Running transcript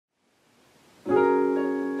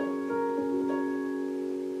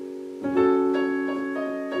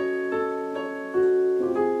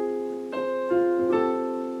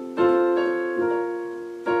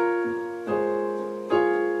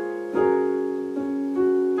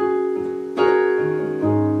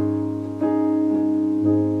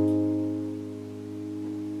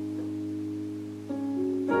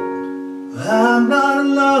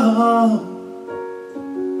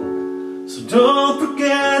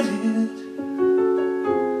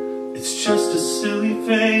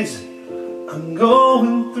phase I'm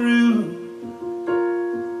going through.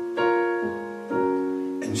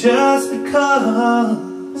 And just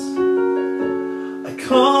because I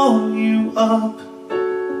call you up,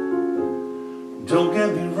 don't get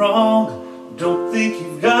me wrong, don't think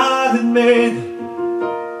you've got it made.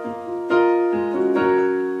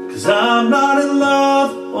 'Cause I'm not in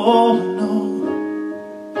love, oh no.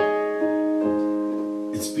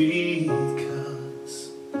 It's because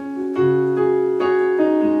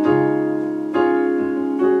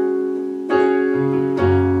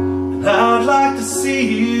and I'd like to see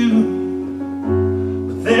you,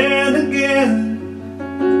 but then again,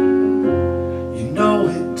 you know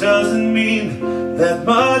it doesn't mean that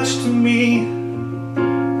much to me.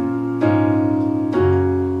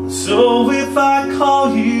 So if I call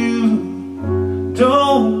you,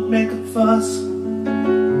 don't make a fuss.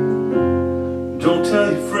 Don't tell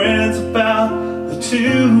your friends about the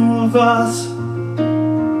two of us.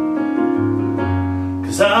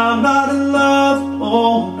 'Cause I'm not in love,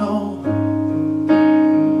 oh no.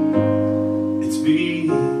 It's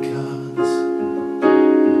because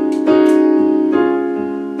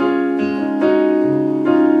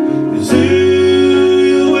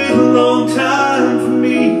you wait a long time for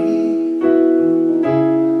me.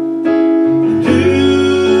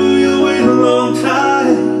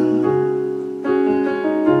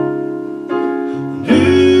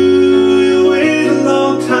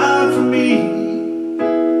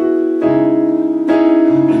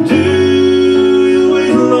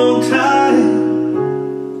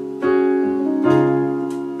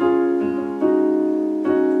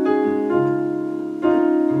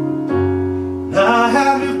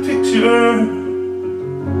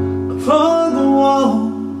 Upon the wall,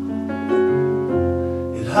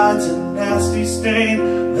 it hides a nasty stain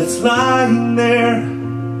that's lying there.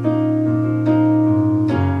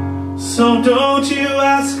 So don't you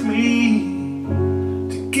ask me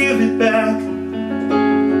to give it back.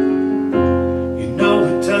 You know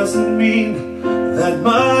it doesn't mean that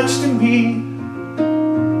much to me.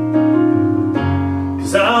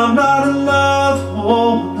 'Cause I'm not in love,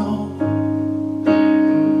 oh no.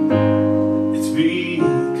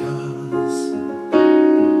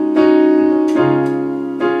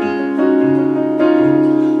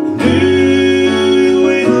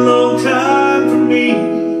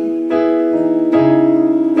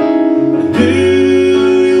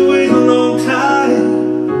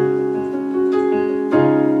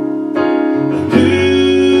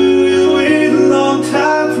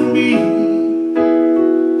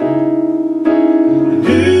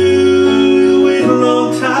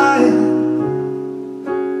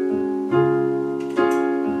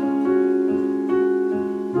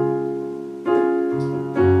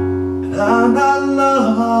 I'm not in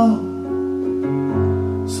love,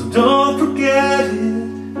 so don't forget it.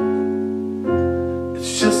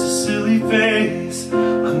 It's just a silly phase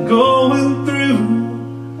I'm going through.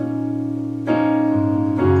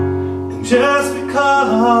 And just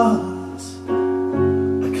because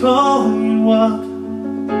I call you up,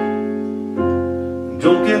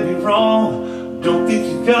 don't get me wrong, don't think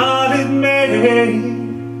you got it made.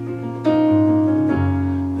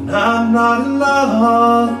 And I'm not in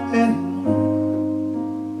love anymore.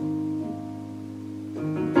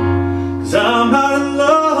 'Cause I'm not in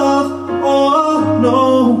love, oh no.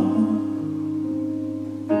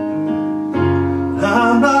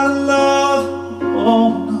 I'm not in love, oh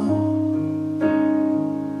no.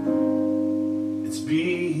 It's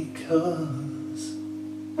because